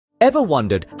Ever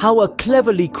wondered how a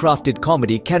cleverly crafted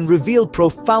comedy can reveal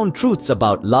profound truths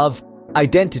about love,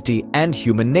 identity, and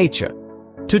human nature?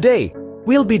 Today,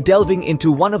 we'll be delving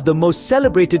into one of the most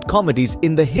celebrated comedies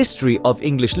in the history of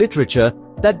English literature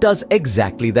that does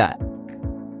exactly that.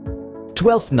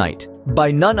 Twelfth Night,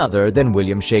 by none other than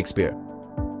William Shakespeare.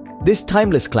 This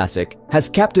timeless classic has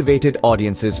captivated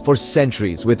audiences for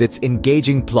centuries with its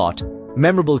engaging plot,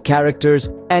 memorable characters,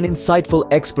 and insightful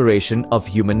exploration of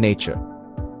human nature.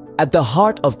 At the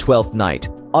heart of Twelfth Night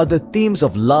are the themes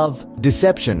of love,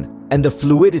 deception, and the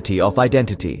fluidity of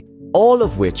identity, all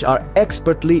of which are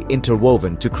expertly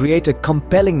interwoven to create a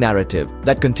compelling narrative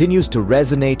that continues to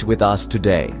resonate with us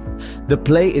today. The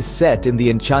play is set in the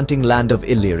enchanting land of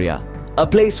Illyria, a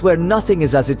place where nothing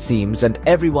is as it seems and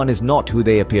everyone is not who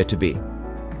they appear to be.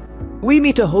 We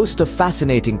meet a host of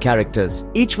fascinating characters,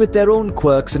 each with their own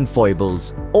quirks and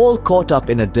foibles, all caught up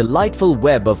in a delightful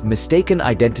web of mistaken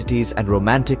identities and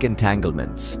romantic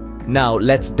entanglements. Now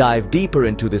let's dive deeper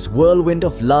into this whirlwind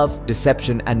of love,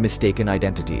 deception, and mistaken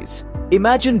identities.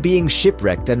 Imagine being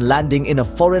shipwrecked and landing in a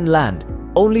foreign land,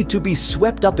 only to be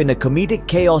swept up in a comedic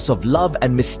chaos of love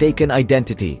and mistaken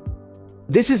identity.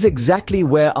 This is exactly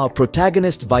where our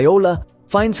protagonist Viola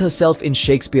finds herself in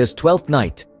Shakespeare's Twelfth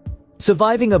Night.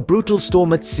 Surviving a brutal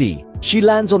storm at sea, she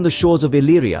lands on the shores of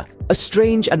Illyria, a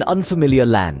strange and unfamiliar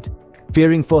land.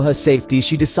 Fearing for her safety,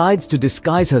 she decides to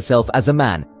disguise herself as a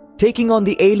man, taking on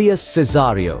the alias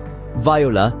Cesario.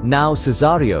 Viola, now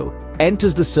Cesario,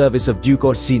 enters the service of Duke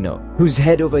Orsino, who's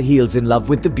head over heels in love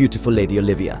with the beautiful Lady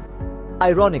Olivia.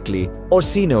 Ironically,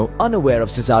 Orsino, unaware of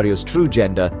Cesario's true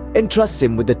gender, entrusts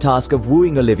him with the task of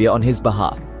wooing Olivia on his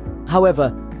behalf.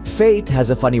 However, fate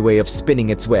has a funny way of spinning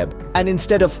its web, and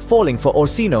instead of falling for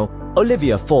Orsino,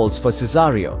 Olivia falls for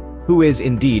Cesario, who is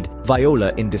indeed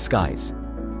Viola in disguise.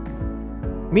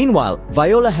 Meanwhile,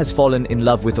 Viola has fallen in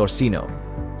love with Orsino.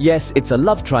 Yes, it's a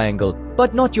love triangle,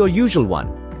 but not your usual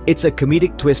one. It's a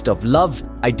comedic twist of love,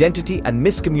 identity, and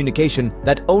miscommunication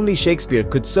that only Shakespeare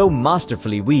could so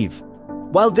masterfully weave.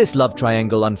 While this love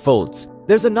triangle unfolds,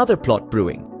 there's another plot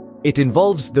brewing. It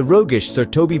involves the roguish Sir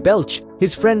Toby Belch,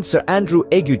 his friend Sir Andrew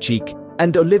Aguecheek,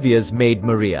 and Olivia's maid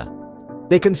Maria.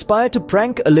 They conspire to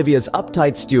prank Olivia's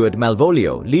uptight steward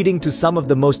Malvolio, leading to some of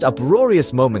the most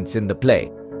uproarious moments in the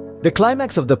play. The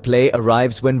climax of the play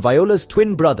arrives when Viola's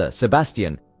twin brother,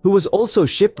 Sebastian, who was also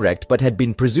shipwrecked but had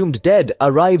been presumed dead,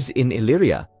 arrives in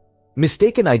Illyria.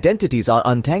 Mistaken identities are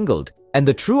untangled, and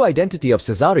the true identity of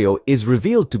Cesario is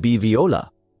revealed to be Viola.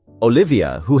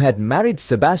 Olivia, who had married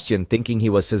Sebastian thinking he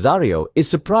was Cesario, is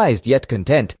surprised yet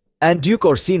content, and Duke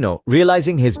Orsino,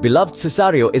 realizing his beloved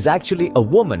Cesario is actually a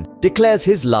woman, declares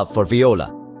his love for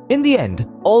Viola. In the end,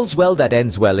 all's well that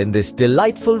ends well in this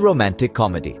delightful romantic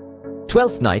comedy.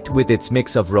 Twelfth Night, with its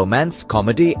mix of romance,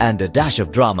 comedy, and a dash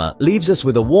of drama, leaves us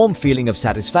with a warm feeling of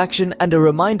satisfaction and a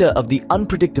reminder of the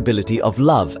unpredictability of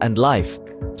love and life.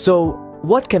 So,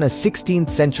 what can a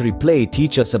 16th century play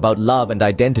teach us about love and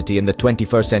identity in the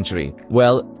 21st century?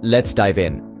 Well, let's dive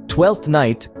in. Twelfth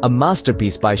Night, a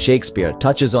masterpiece by Shakespeare,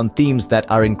 touches on themes that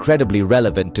are incredibly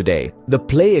relevant today. The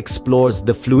play explores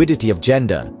the fluidity of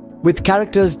gender, with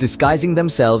characters disguising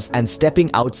themselves and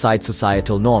stepping outside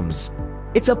societal norms.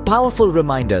 It's a powerful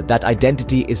reminder that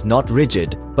identity is not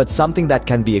rigid, but something that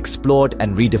can be explored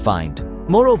and redefined.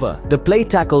 Moreover, the play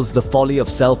tackles the folly of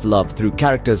self-love through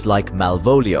characters like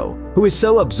Malvolio, who is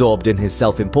so absorbed in his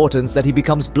self-importance that he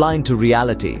becomes blind to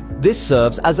reality. This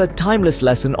serves as a timeless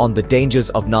lesson on the dangers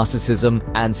of narcissism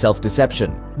and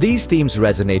self-deception. These themes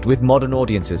resonate with modern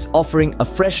audiences, offering a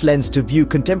fresh lens to view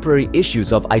contemporary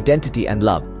issues of identity and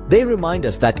love. They remind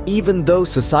us that even though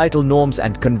societal norms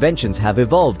and conventions have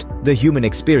evolved the human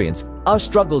experience, our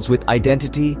struggles with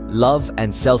identity, love,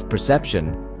 and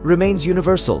self-perception remains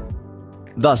universal.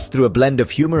 Thus, through a blend of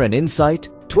humor and insight,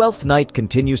 Twelfth Night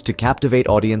continues to captivate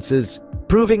audiences,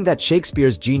 proving that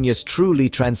Shakespeare's genius truly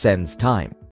transcends time.